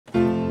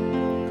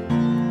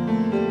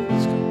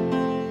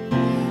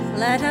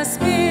Let us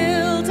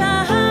build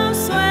a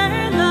house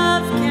where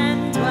love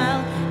can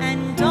dwell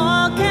and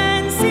all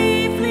can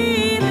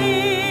safely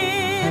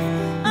live.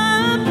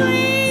 A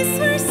place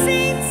where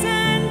saints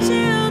and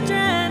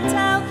children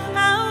tell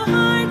how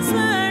hearts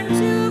learn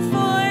to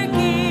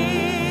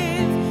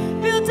forgive.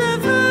 Built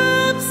of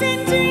hopes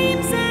and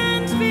dreams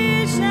and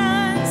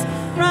visions,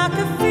 rock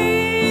of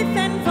faith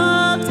and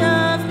vault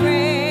of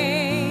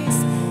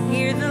grace.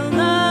 Here the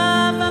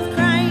love of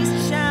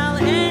Christ shall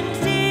end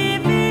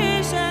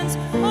divisions.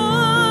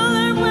 All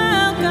are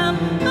welcome,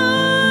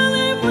 all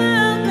are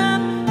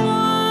welcome,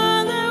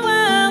 all are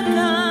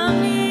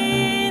welcome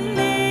in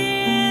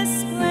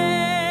this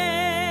place.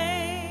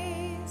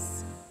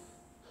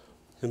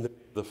 In the name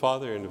of the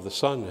Father, and of the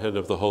Son, and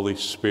of the Holy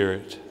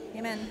Spirit.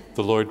 Amen.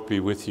 The Lord be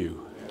with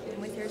you. And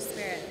with your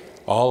spirit.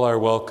 All are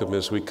welcome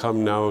as we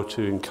come now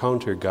to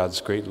encounter God's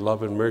great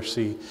love and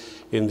mercy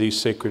in these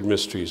sacred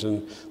mysteries.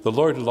 And the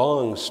Lord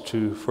longs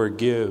to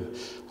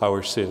forgive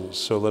our sins.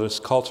 So let us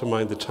call to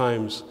mind the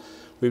times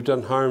we've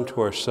done harm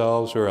to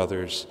ourselves or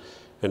others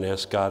and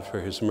ask God for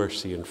his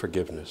mercy and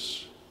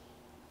forgiveness.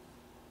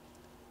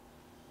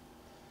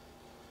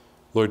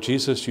 Lord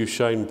Jesus, you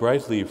shine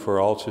brightly for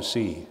all to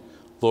see.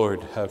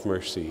 Lord, have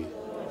mercy.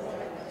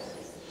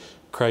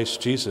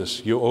 Christ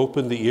Jesus, you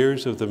opened the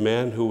ears of the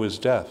man who was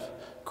deaf.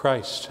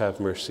 Christ, have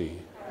mercy.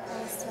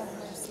 Christ, have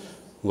mercy.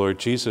 Lord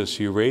Jesus,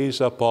 you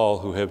raise up all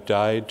who have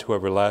died to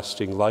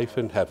everlasting life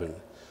in heaven.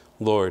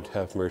 Lord,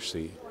 have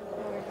mercy.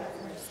 Lord,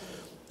 have mercy.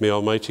 May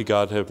Almighty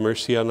God have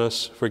mercy on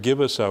us,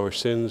 forgive us our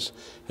sins,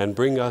 and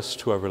bring us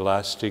to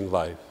everlasting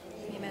life.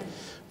 Amen.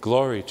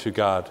 Glory to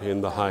God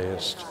in the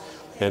highest,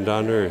 and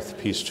on earth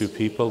peace to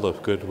people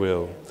of good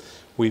will.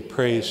 We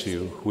praise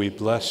you, we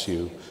bless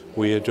you,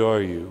 we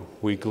adore you,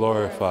 we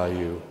glorify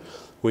you.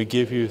 We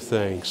give you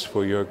thanks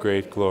for your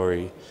great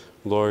glory,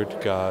 Lord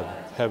God,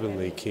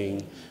 heavenly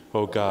King,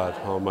 O God,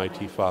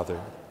 almighty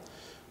Father.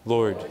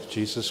 Lord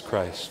Jesus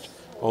Christ,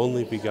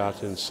 only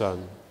begotten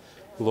Son,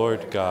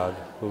 Lord God,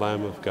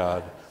 Lamb of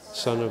God,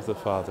 Son of the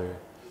Father,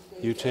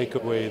 you take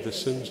away the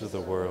sins of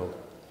the world,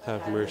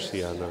 have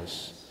mercy on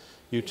us.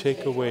 You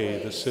take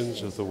away the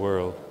sins of the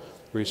world,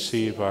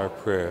 receive our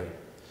prayer.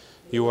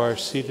 You are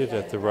seated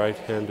at the right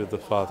hand of the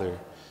Father,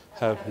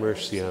 have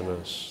mercy on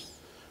us.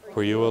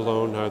 For you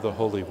alone are the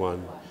Holy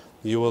One,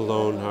 you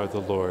alone are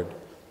the Lord,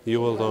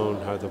 you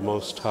alone are the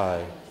Most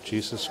High,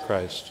 Jesus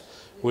Christ,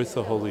 with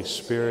the Holy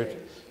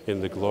Spirit,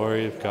 in the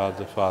glory of God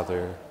the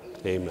Father.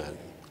 Amen.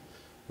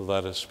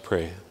 Let us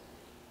pray.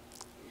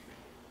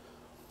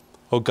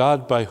 O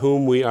God, by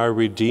whom we are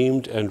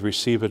redeemed and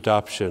receive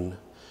adoption,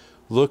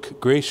 look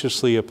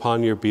graciously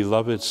upon your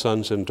beloved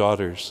sons and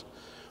daughters,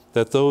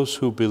 that those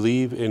who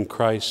believe in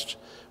Christ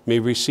may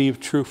receive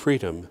true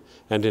freedom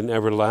and an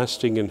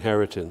everlasting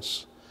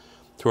inheritance.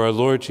 Through our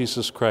Lord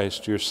Jesus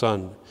Christ, your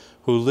Son,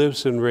 who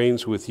lives and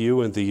reigns with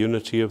you in the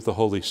unity of the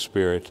Holy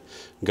Spirit,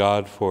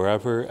 God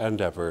forever and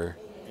ever.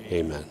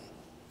 Amen.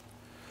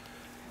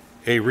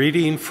 A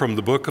reading from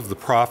the book of the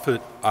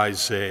prophet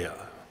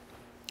Isaiah.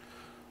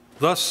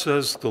 Thus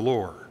says the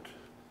Lord,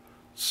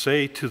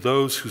 say to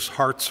those whose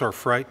hearts are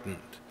frightened,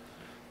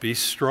 be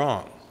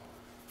strong,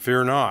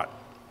 fear not.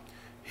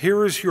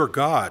 Here is your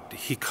God,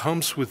 he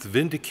comes with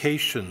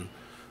vindication,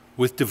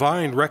 with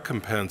divine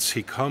recompense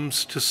he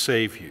comes to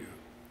save you.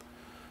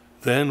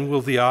 Then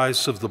will the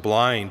eyes of the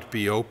blind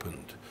be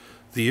opened,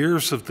 the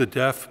ears of the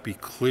deaf be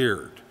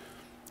cleared.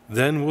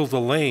 Then will the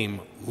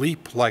lame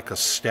leap like a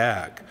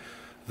stag,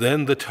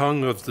 then the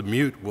tongue of the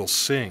mute will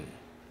sing.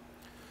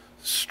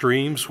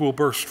 Streams will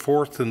burst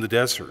forth in the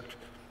desert,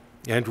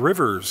 and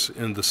rivers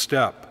in the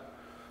steppe.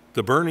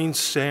 The burning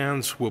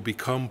sands will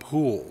become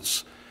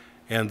pools,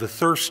 and the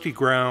thirsty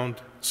ground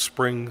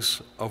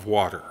springs of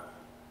water.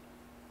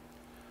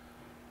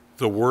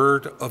 The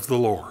word of the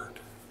Lord.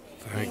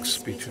 Thanks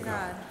be to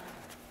God.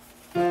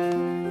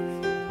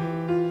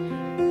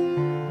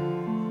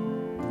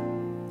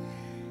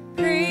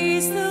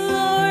 Praise the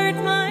Lord,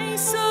 my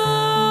soul.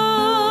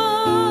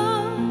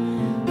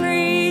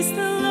 Praise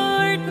the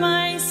Lord,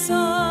 my soul.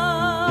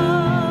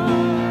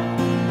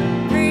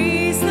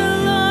 Praise the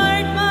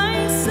Lord,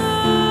 my soul.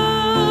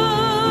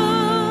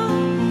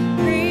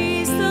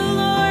 Praise the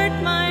Lord,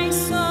 my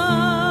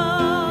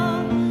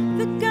soul.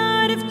 The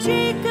God of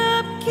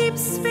Jacob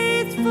keeps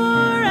faith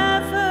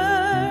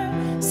forever,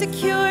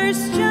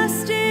 secures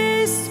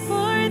justice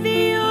for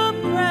the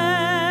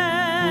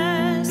oppressed,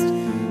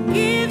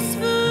 gives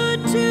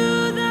food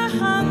to the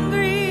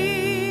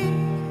hungry.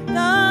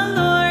 The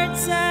Lord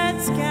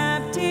sets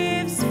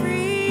captives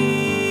free.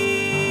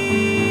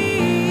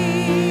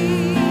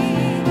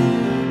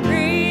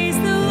 Praise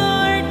the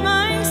Lord,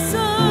 my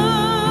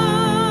soul.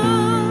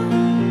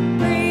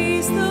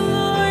 Praise the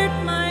Lord,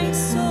 my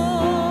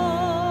soul.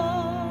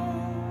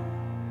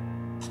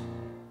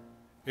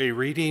 A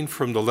reading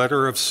from the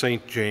letter of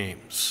St.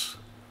 James.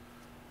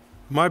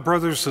 My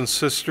brothers and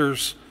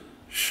sisters,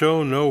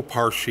 show no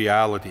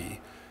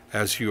partiality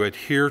as you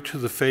adhere to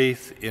the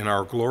faith in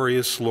our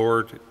glorious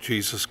Lord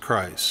Jesus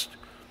Christ.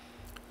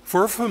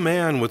 For if a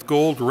man with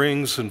gold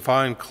rings and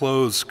fine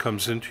clothes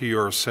comes into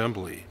your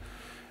assembly,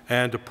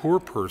 and a poor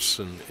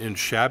person in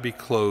shabby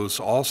clothes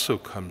also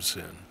comes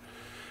in,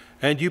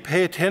 and you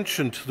pay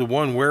attention to the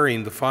one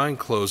wearing the fine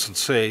clothes and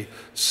say,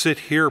 "Sit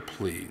here,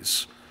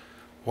 please,"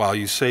 while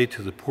you say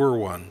to the poor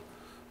one,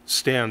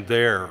 "Stand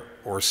there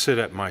or sit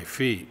at my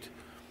feet,"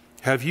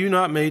 have you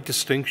not made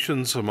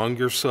distinctions among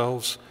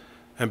yourselves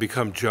and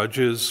become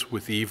judges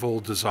with evil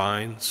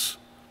designs?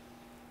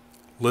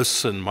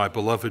 Listen, my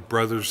beloved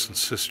brothers and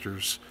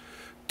sisters,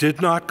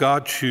 did not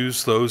God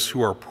choose those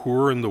who are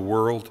poor in the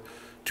world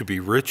to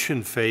be rich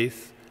in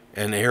faith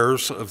and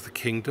heirs of the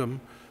kingdom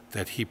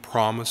that he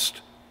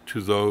promised to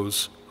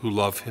those who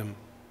love him?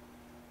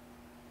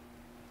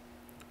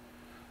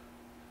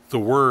 The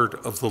word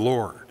of the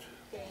Lord.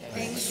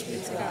 Thanks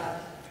be to God.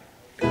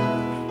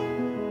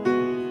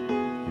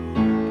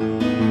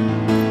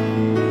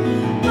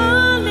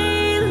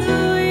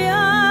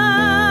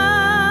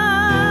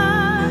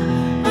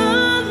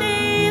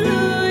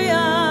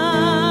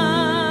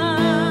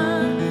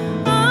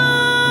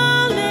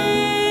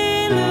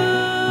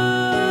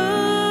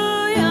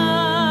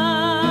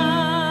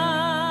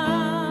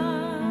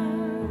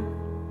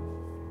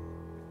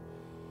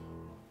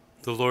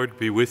 The Lord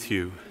be with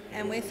you.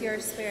 And with your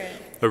spirit.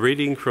 A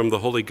reading from the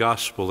Holy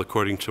Gospel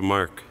according to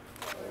Mark.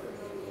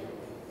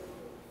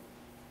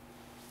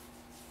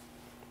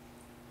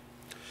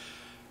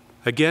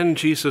 Again,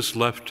 Jesus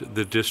left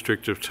the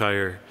district of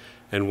Tyre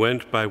and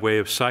went by way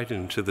of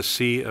Seton to the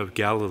Sea of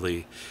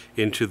Galilee,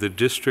 into the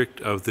district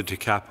of the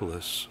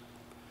Decapolis.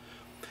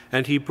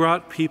 And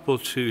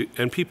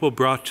people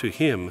brought to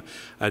him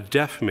a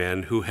deaf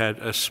man who had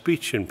a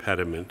speech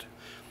impediment,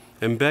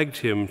 and begged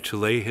him to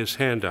lay his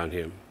hand on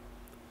him.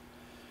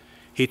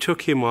 He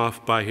took him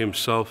off by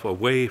himself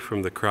away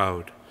from the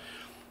crowd.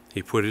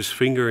 He put his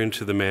finger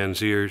into the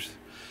man's ears,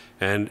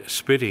 and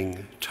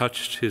spitting,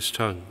 touched his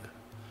tongue.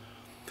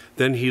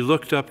 Then he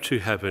looked up to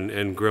heaven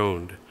and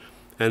groaned,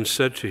 and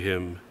said to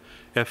him,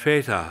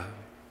 "Ephphatha,"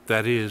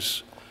 that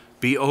is,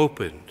 "be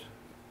opened."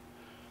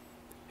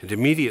 And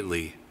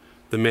immediately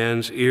the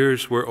man's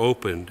ears were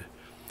opened,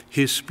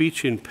 his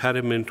speech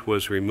impediment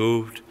was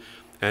removed,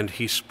 and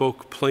he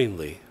spoke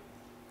plainly.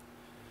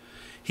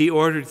 He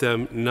ordered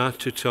them not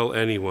to tell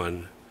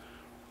anyone,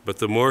 but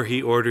the more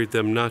he ordered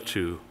them not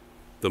to,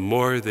 the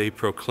more they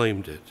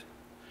proclaimed it.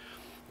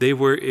 They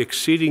were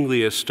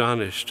exceedingly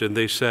astonished, and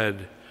they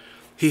said,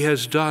 "He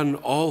has done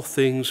all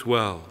things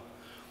well.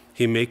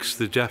 He makes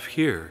the deaf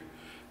hear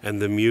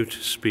and the mute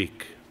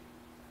speak."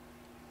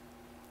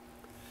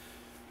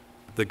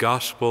 The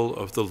Gospel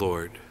of the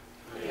Lord.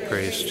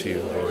 Praise to you,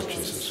 Lord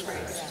Jesus Christ.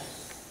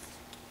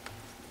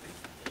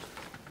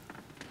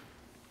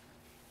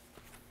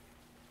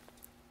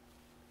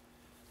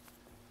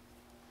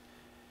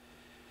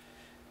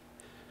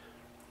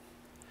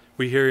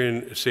 We hear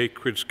in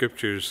sacred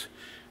scriptures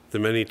the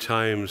many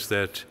times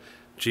that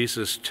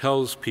Jesus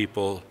tells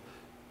people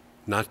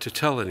not to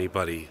tell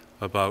anybody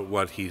about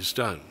what he's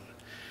done.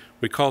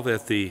 We call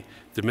that the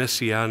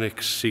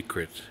messianic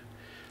secret.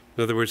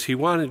 In other words, he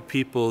wanted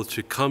people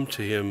to come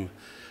to him,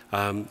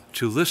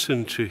 to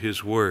listen to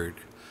his word,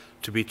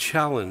 to be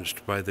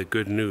challenged by the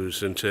good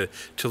news, and to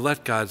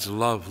let God's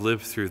love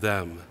live through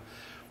them.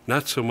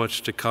 Not so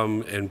much to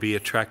come and be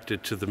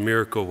attracted to the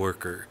miracle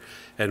worker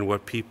and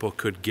what people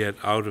could get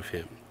out of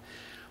him.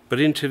 But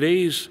in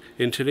today's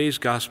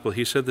gospel,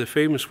 he said the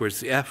famous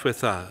words,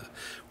 "Ephphatha,"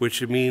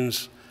 which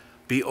means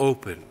be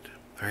opened,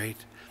 right?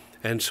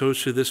 And so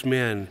to this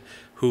man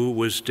who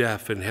was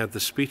deaf and had the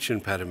speech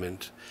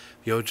impediment,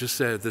 just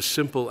the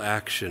simple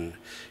action,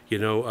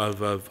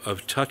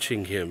 of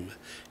touching him,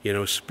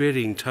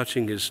 spitting,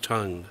 touching his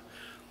tongue.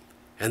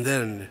 And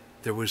then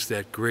there was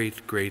that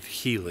great, great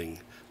healing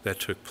that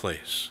took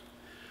place.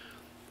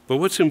 But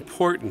what's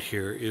important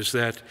here is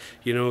that,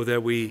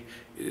 that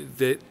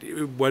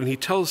when he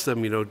tells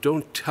them,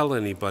 don't tell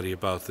anybody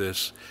about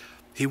this,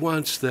 he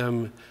wants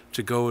them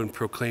to go and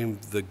proclaim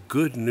the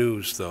good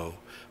news, though,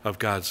 of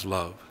God's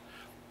love.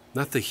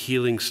 Not the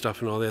healing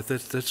stuff and all that.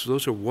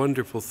 Those are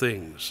wonderful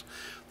things.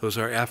 Those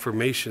are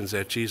affirmations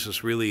that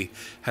Jesus really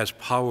has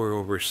power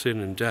over sin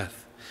and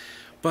death.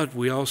 But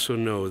we also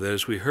know that,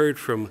 as we heard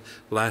from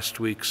last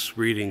week's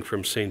reading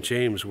from St.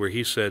 James, where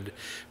he said,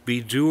 "Be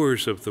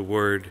doers of the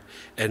word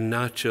and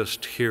not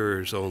just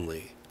hearers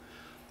only."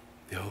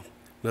 In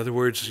other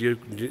words,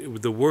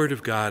 the word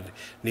of God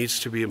needs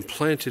to be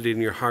implanted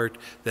in your heart,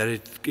 that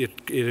it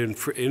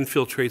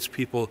infiltrates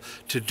people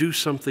to do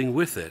something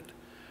with it.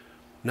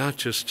 Not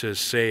just to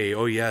say,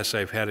 "Oh yes,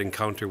 I've had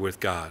encounter with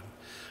God,"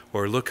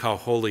 or "Look how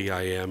holy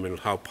I am and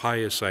how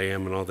pious I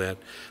am," and all that.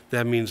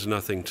 That means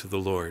nothing to the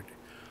Lord.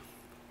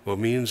 What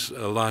means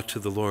a lot to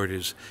the Lord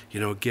is,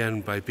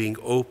 again, by being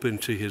open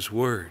to his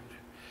word,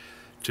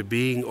 to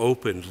being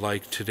opened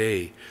like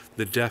today,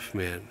 the deaf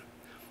man,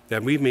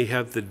 that we may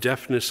have the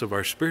deafness of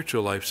our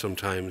spiritual life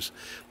sometimes,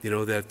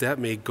 that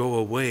may go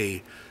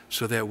away,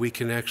 so that we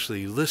can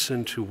actually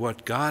listen to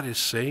what God is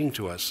saying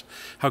to us,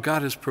 how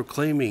God is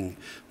proclaiming,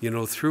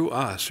 through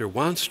us, or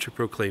wants to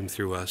proclaim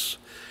through us,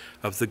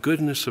 of the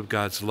goodness of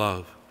God's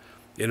love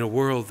in a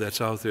world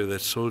that's out there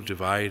that's so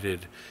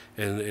divided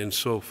and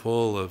so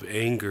full of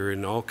anger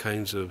and all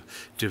kinds of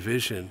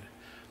division,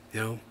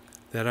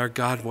 that our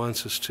God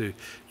wants us to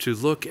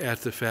look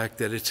at the fact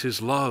that it's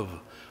his love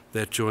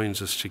that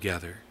joins us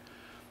together.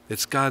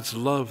 It's God's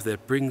love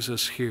that brings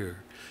us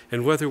here.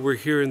 And whether we're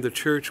here in the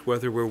church,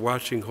 whether we're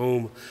watching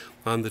home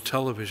on the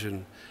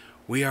television,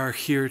 we are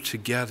here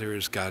together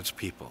as God's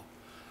people.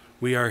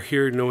 We are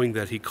here knowing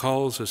that he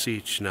calls us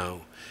each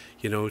now,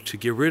 to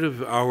get rid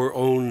of our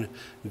own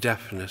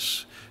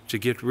deafness, to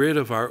get rid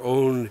of our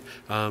own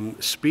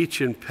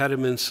speech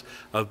impediments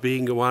of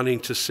wanting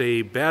to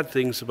say bad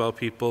things about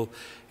people,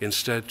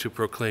 instead to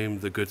proclaim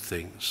the good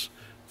things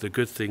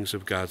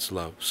of God's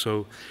love.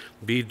 So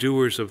be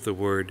doers of the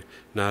word,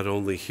 not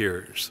only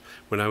hearers.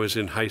 When I was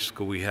in high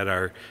school, we had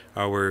our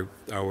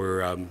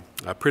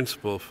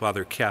principal,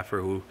 Father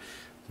Caffer, who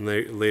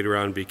later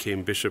on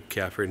became Bishop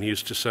Caffer, and he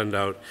used to send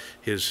out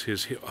his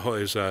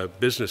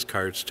business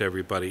cards to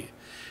everybody.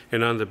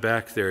 And on the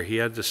back there, he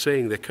had the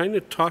saying that kind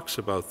of talks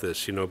about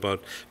this,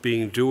 about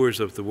being doers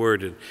of the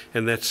word.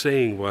 And that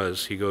saying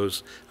was, he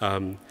goes,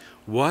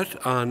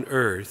 what on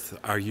earth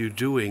are you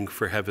doing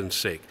for heaven's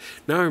sake?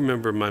 Now I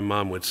remember my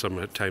mom would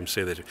sometimes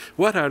say that,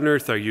 what on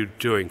earth are you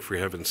doing for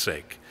heaven's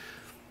sake?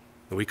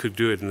 And we could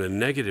do it in a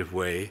negative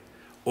way,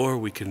 or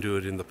we can do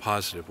it in the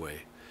positive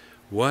way.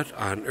 What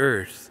on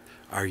earth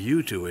are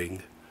you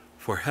doing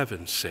for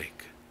heaven's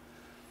sake?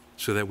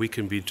 So that we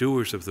can be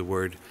doers of the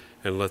word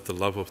and let the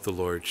love of the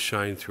Lord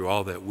shine through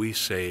all that we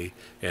say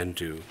and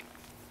do.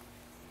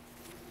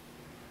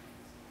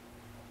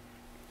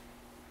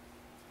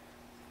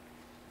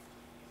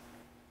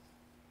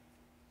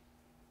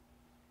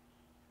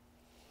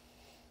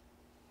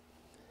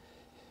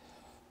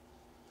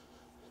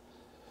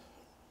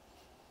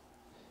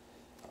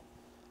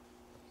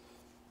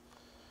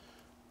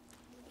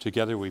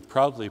 Together we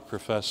proudly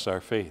profess our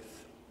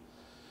faith.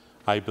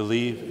 I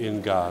believe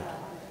in God,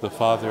 the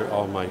Father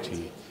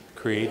Almighty,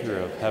 creator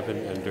of heaven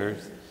and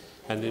earth,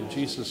 and in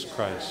Jesus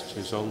Christ,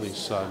 his only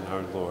Son,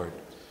 our Lord,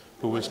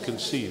 who was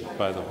conceived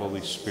by the Holy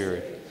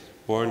Spirit,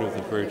 born of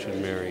the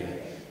Virgin Mary,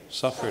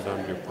 suffered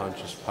under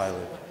Pontius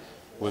Pilate,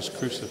 was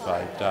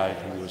crucified, died,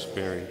 and was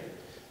buried.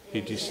 He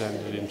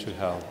descended into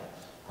hell.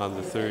 On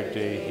the third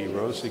day he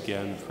rose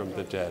again from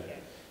the dead.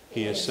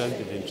 He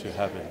ascended into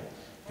heaven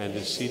and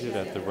is seated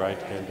at the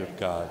right hand of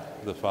God,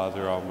 the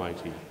Father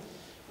Almighty.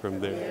 From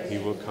there he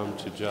will come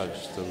to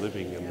judge the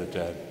living and the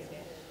dead.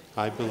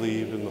 I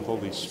believe in the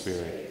Holy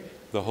Spirit,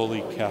 the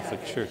Holy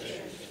Catholic Church,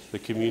 the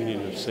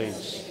communion of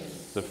saints,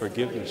 the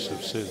forgiveness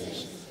of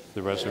sins,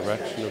 the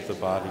resurrection of the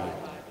body,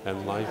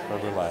 and life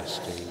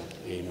everlasting.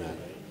 Amen.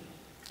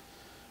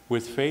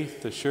 With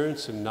faith,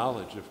 assurance, and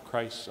knowledge of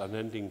Christ's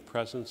unending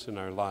presence in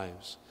our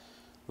lives,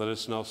 let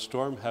us now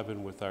storm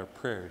heaven with our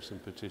prayers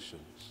and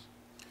petitions.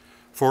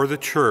 For the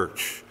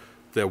Church,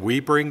 that we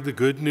bring the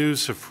good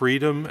news of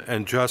freedom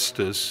and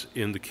justice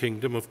in the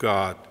kingdom of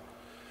God,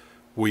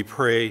 we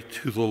pray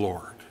to the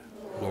Lord.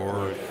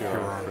 Lord, hear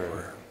our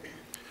prayer.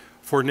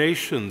 For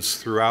nations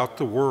throughout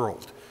the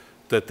world,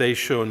 that they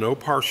show no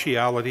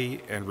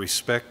partiality and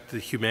respect the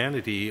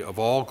humanity of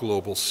all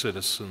global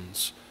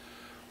citizens,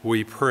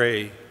 we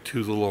pray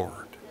to the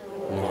Lord.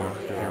 Lord,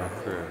 hear our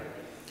prayer.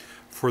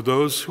 For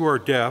those who are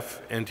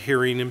deaf and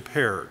hearing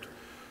impaired,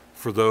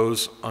 for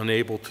those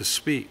unable to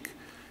speak,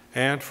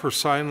 and for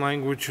sign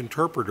language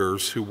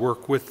interpreters who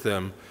work with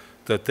them,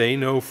 that they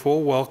know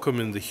full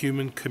welcome in the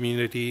human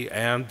community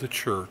and the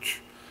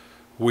Church,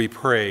 we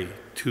pray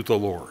to the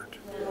Lord.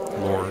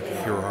 Lord,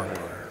 hear our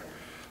prayer.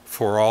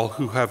 For all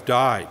who have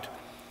died,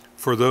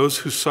 for those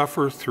who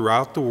suffer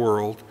throughout the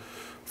world,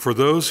 for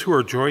those who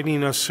are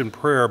joining us in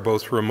prayer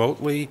both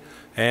remotely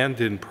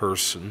and in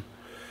person,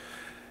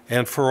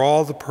 and for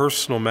all the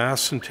personal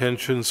Mass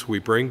intentions we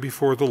bring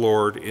before the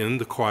Lord in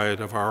the quiet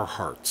of our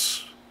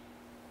hearts.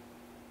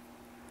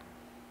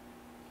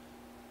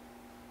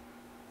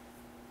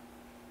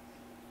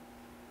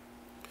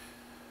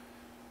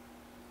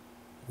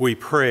 We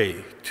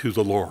pray to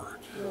the Lord.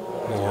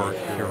 Lord,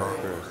 hear our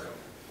prayer.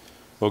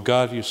 O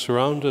God, you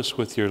surround us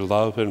with your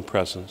love and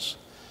presence.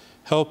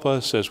 Help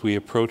us as we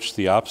approach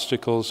the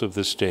obstacles of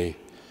this day.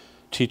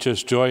 Teach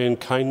us joy and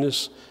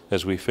kindness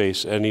as we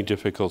face any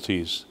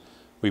difficulties.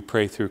 We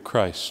pray through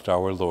Christ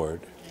our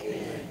Lord.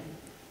 Amen.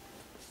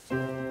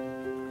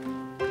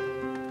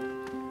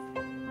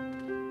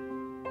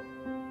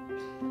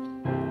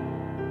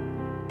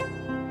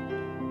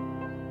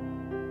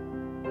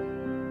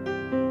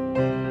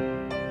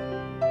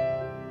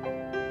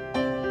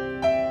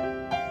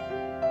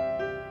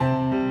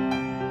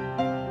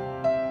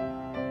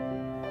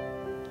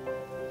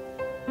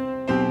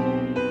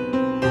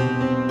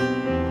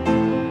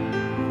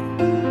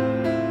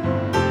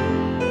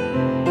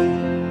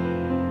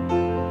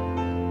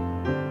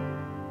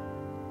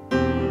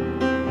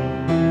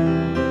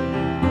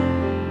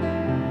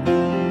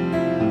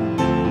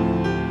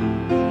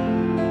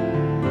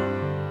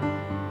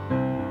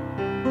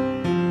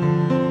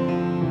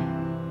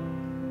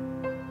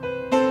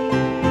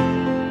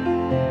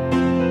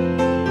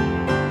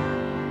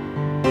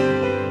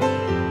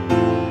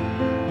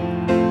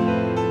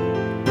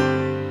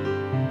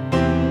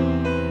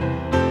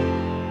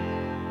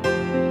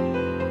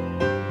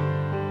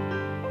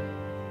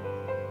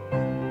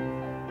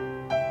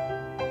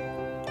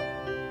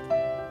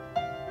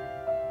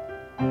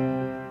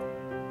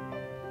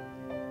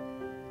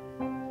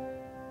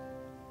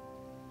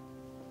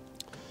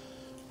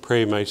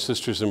 pray, my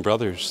sisters and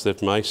brothers,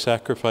 that my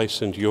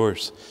sacrifice and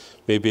yours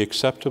may be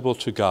acceptable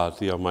to God,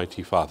 the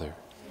Almighty Father.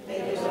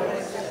 May the Lord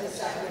accept the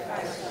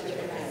sacrifice of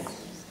your hands,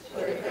 for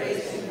the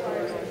praise and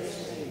glory of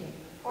his name,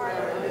 for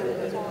our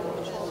good and all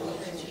the Holy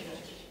Church.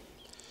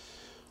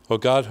 O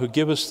God, who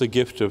give us the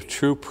gift of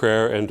true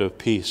prayer and of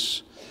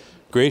peace,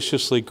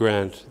 graciously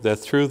grant that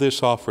through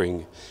this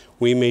offering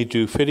we may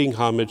do fitting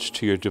homage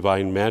to your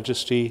divine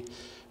majesty,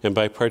 and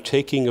by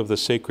partaking of the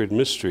sacred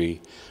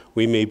mystery,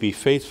 we may be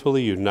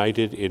faithfully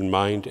united in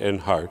mind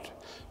and heart,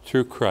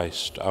 through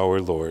Christ our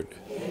Lord.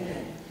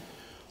 Amen.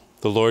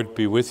 The Lord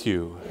be with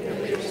you. And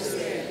with your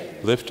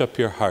spirit. Lift up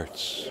your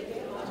hearts.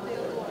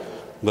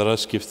 Let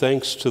us give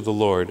thanks to the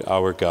Lord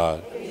our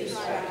God.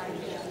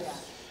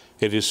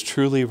 It is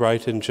truly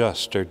right and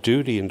just, our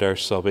duty and our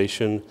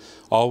salvation,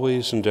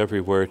 always and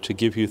everywhere, to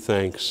give you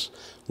thanks,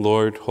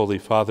 Lord, Holy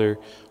Father,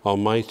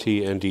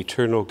 Almighty and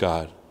eternal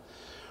God.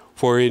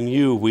 For in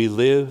you we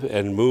live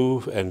and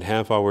move and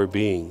have our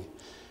being.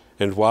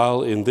 And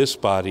while in this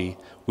body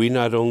we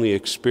not only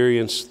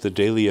experience the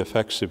daily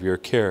effects of your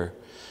care,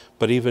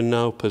 but even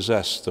now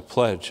possess the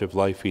pledge of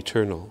life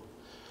eternal.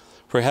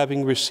 For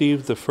having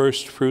received the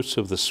first fruits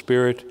of the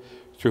Spirit,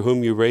 through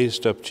whom you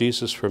raised up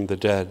Jesus from the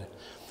dead,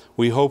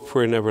 we hope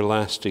for an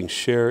everlasting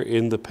share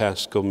in the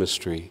Paschal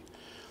mystery.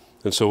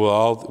 And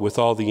so with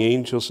all the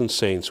angels and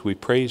saints, we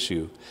praise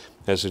you,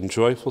 as in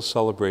joyful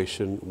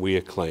celebration we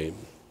acclaim.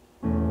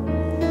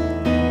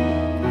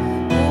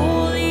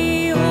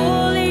 Holy,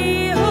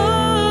 holy,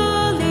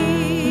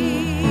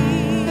 holy,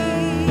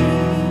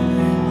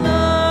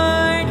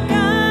 Lord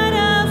God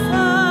of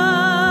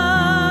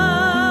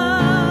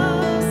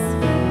hosts,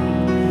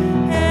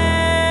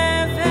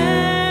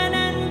 heaven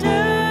and earth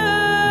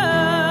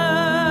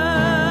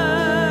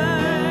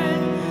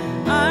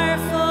are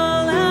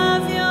full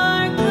of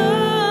your glory.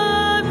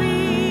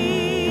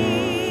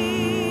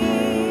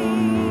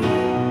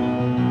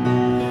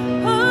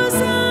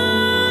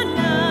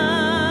 Hosanna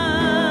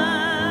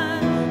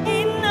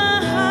in the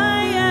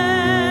highest.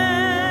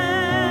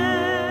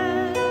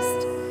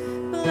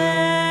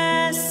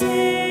 Blessed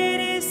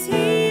is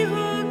he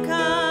who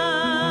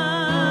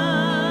comes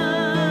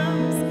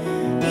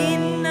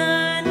in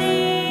the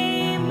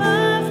name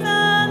of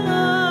the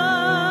Lord.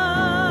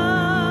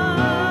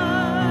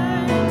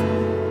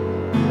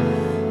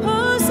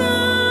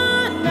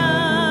 Hosanna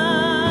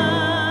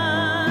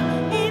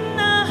in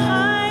the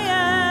highest.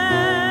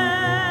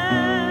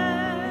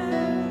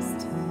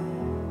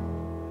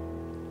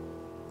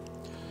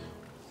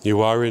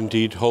 You are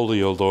indeed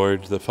holy, O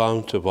Lord, the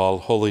fount of all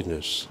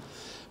holiness.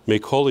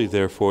 Make holy,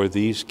 therefore,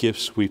 these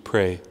gifts, we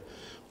pray,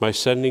 by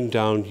sending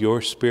down your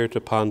Spirit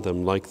upon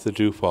them like the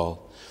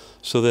dewfall,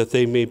 so that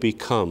they may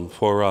become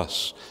for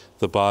us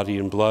the body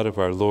and blood of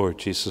our Lord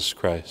Jesus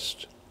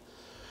Christ.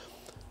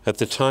 At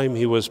the time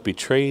he was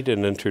betrayed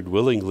and entered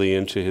willingly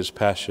into his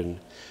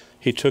passion,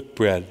 he took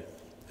bread,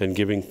 and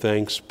giving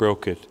thanks,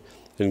 broke it,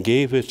 and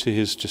gave it to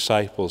his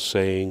disciples,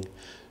 saying,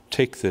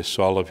 "Take this,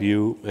 all of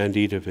you, and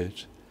eat of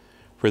it.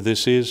 For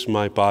this is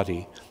my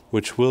body,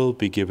 which will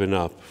be given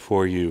up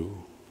for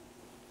you."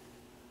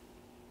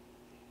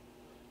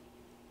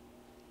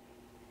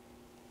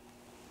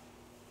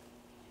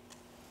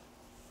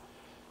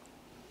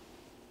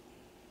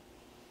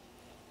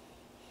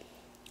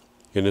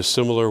 In a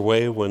similar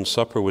way, when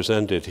supper was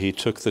ended, he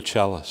took the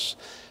chalice,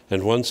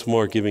 and once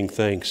more giving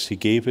thanks, he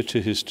gave it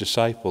to his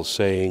disciples,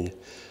 saying,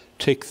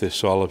 "Take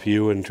this, all of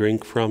you, and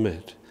drink from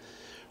it.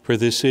 For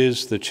this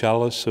is the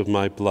chalice of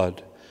my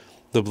blood,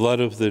 the blood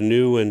of the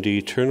new and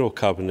eternal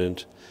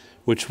covenant,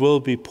 which will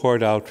be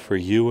poured out for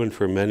you and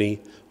for many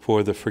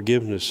for the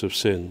forgiveness of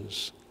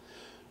sins.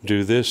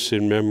 Do this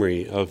in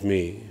memory of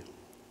me."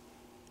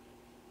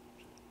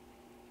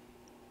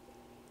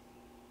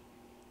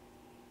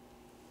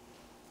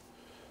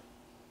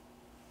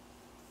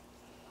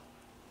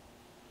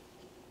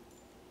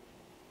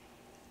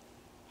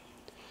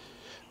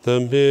 The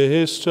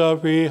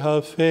mystery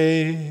of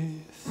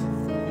faith.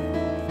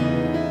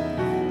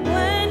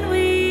 When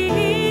we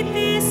eat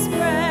this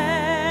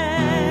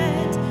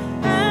bread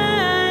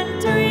and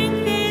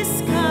drink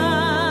this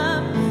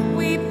cup,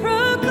 we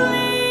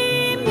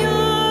proclaim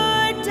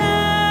your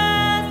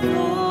death,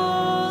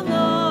 O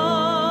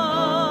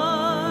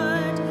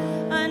Lord,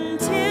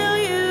 until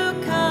you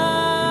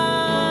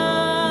come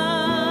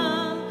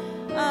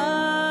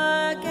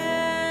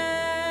again.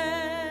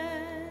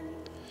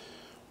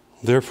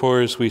 Therefore,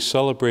 as we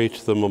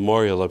celebrate the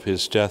memorial of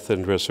his death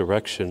and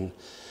resurrection,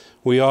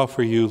 we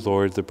offer you,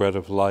 Lord, the bread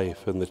of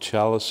life and the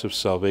chalice of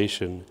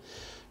salvation,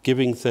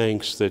 giving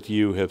thanks that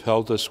you have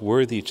held us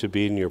worthy to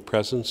be in your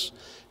presence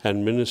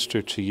and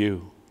minister to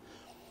you.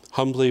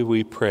 Humbly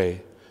we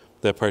pray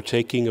that,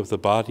 partaking of the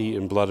body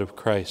and blood of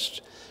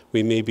Christ,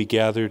 we may be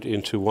gathered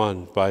into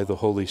one by the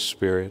Holy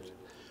Spirit.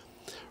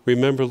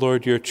 Remember,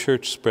 Lord, your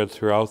church spread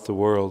throughout the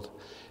world,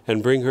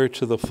 and bring her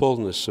to the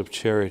fullness of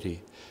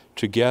charity,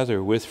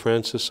 together with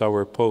Francis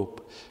our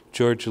Pope,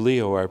 George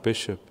Leo our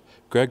Bishop,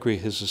 Gregory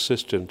his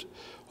assistant,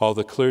 all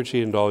the clergy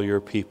and all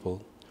your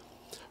people.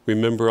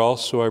 Remember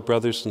also our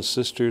brothers and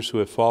sisters who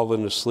have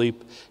fallen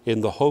asleep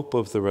in the hope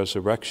of the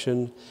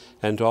resurrection,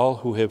 and all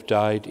who have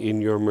died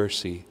in your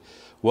mercy.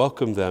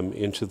 Welcome them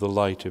into the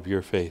light of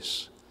your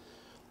face.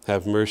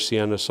 Have mercy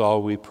on us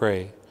all, we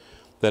pray,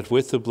 that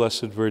with the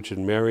Blessed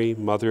Virgin Mary,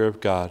 Mother of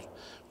God,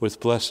 with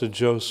blessed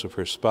Joseph,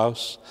 her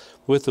spouse,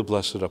 with the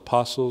blessed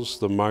apostles,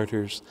 the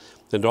martyrs,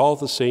 and all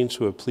the saints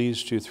who have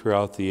pleased you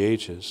throughout the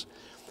ages,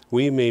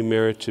 we may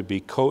merit to be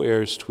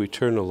co-heirs to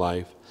eternal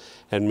life,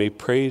 and may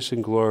praise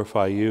and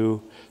glorify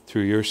you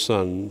through your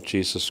Son,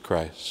 Jesus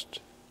Christ.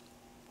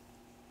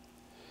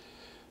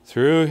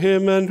 Through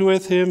him and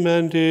with him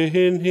and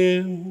in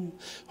him,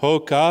 O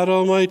God,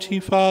 Almighty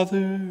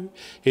Father,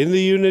 in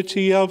the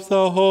unity of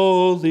the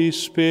Holy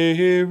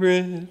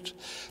Spirit,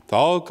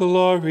 all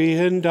glory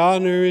and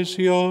honor is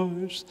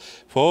yours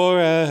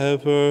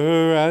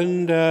forever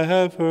and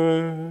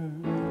ever.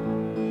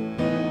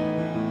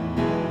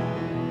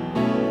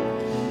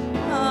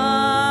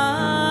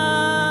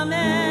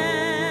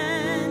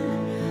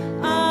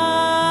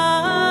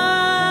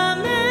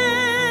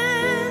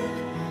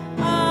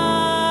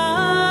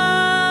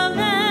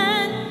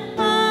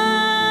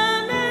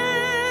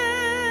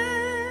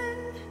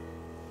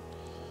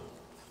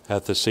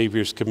 At the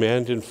Savior's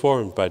command,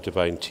 informed by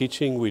divine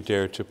teaching, we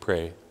dare to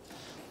pray.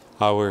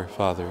 Our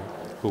Father,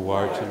 who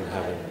art in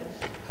heaven,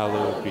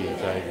 hallowed be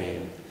thy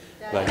name.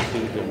 Thy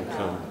kingdom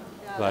come,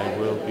 thy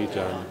will be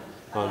done,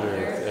 on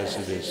earth as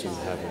it is in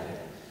heaven.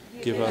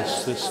 Give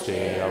us this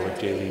day our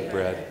daily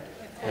bread,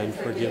 and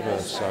forgive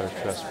us our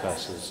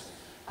trespasses,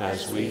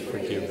 as we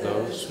forgive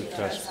those who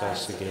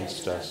trespass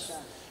against us.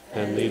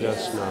 And lead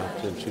us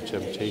not into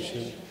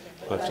temptation,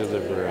 but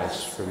deliver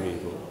us from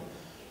evil.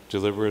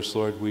 Deliver us,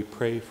 Lord, we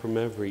pray, from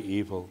every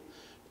evil.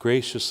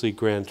 Graciously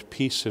grant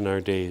peace in our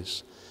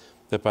days,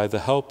 that by the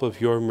help of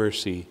your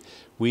mercy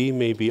we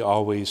may be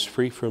always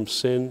free from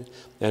sin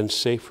and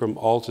safe from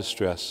all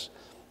distress,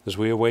 as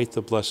we await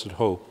the blessed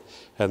hope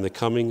and the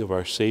coming of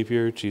our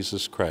Savior,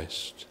 Jesus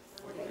Christ.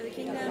 For the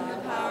kingdom, the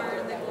power,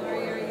 and the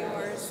glory are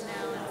yours,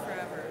 now and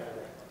forever.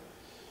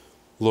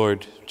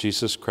 Lord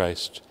Jesus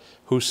Christ,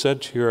 who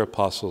said to your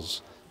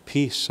apostles,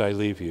 "Peace I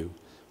leave you,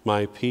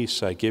 my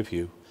peace I give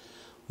you,"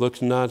 look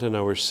not on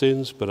our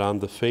sins, but on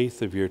the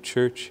faith of your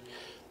church,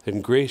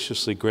 and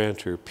graciously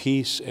grant her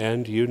peace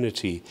and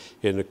unity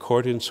in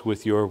accordance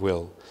with your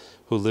will,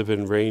 who live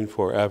and reign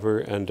forever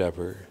and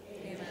ever.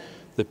 Amen.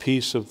 The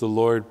peace of the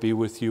Lord be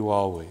with you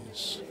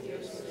always.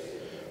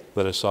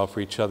 Let us offer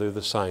each other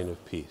the sign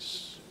of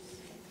peace.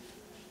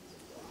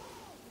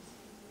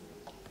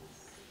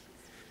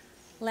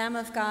 Lamb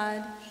of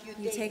God,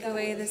 you take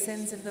away the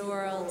sins of the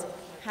world,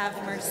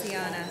 have mercy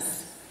on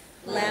us.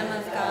 Lamb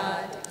of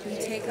God, you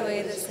take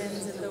away the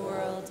sins of the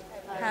world,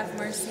 have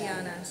mercy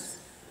on us.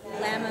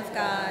 Lamb of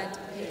God,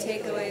 you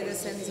take away the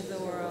sins of the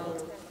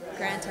world,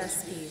 grant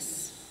us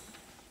peace.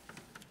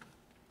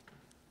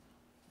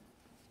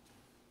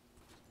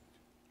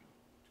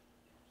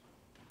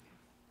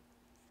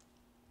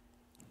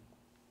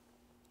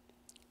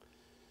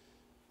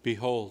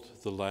 Behold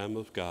the Lamb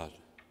of God.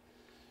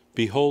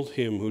 Behold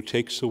him who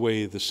takes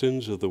away the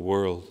sins of the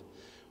world.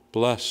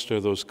 Blessed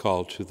are those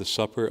called to the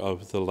supper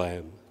of the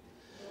Lamb.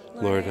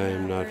 Lord, I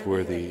am not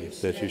worthy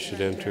that you should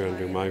enter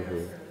under my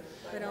roof,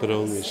 but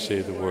only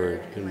say the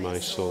word, and my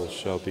soul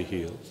shall be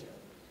healed.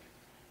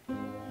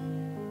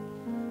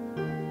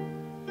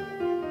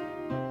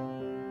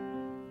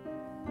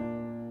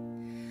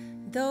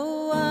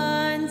 Though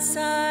once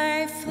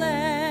I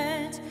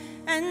fled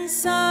and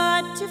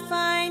sought to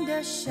find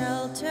a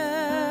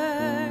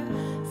shelter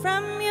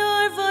from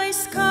your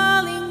voice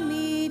calling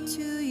me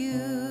to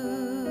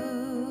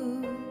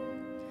you,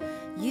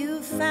 you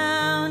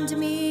found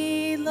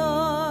me,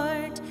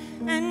 Lord,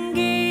 and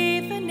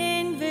gave an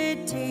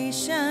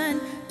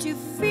invitation to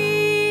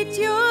feed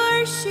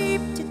your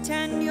sheep, to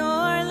tend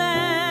your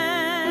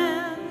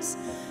lambs.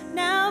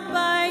 Now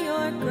by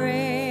your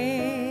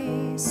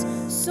grace,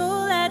 so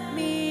let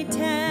me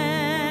tend.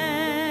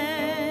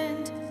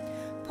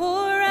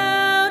 Pour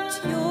out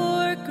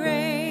your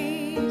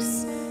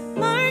grace,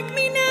 mark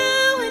me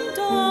now and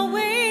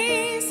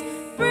always.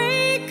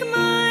 Break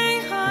my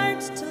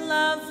heart to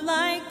love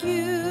like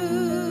you.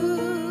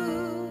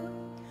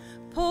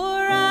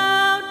 Pour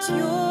out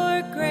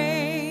your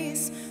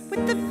grace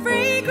with the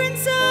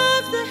fragrance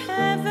of the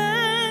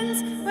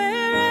heavens.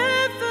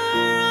 Wherever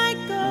I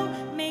go,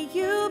 may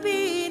you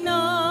be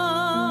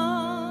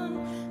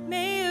known.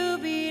 May you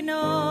be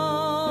known.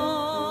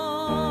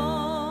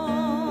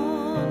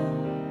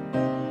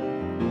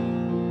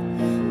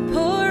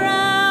 Pour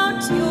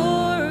out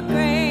your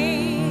grace.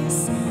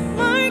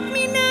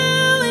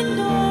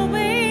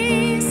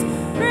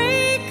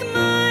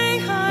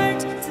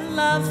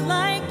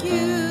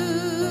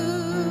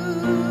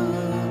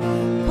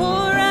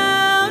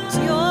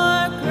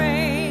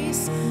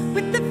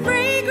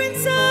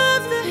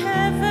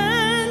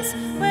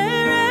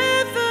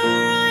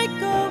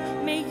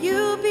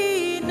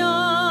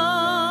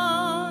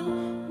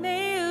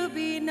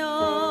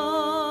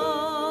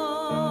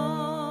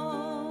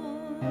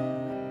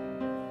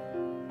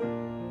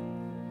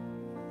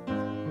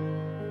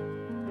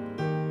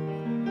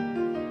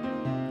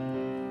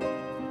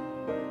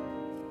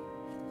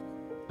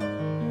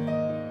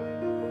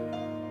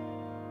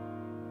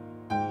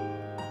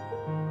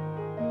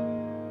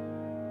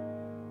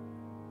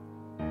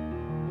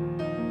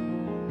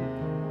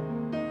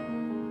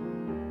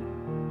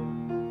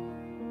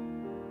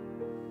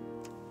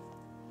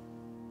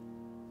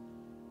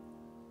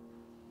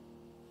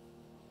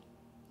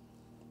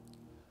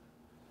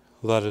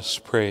 Let us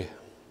pray.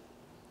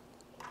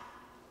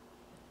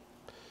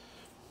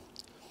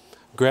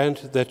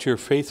 Grant that your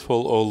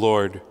faithful, O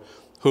Lord,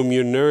 whom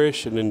you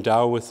nourish and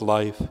endow with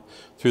life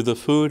through the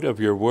food of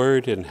your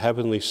word and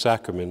heavenly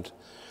sacrament,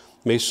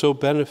 may so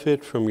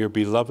benefit from your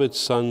beloved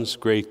Son's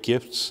great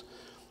gifts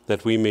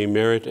that we may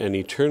merit an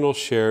eternal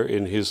share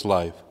in his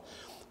life,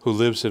 who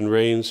lives and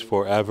reigns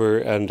forever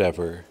and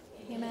ever.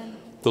 Amen.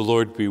 The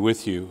Lord be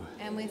with you.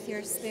 And with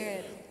your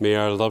spirit. May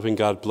our loving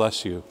God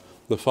bless you,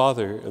 the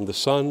Father and the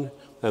Son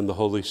and the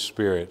Holy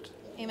Spirit.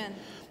 Amen.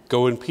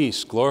 Go in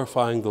peace,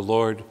 glorifying the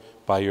Lord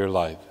by your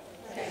life.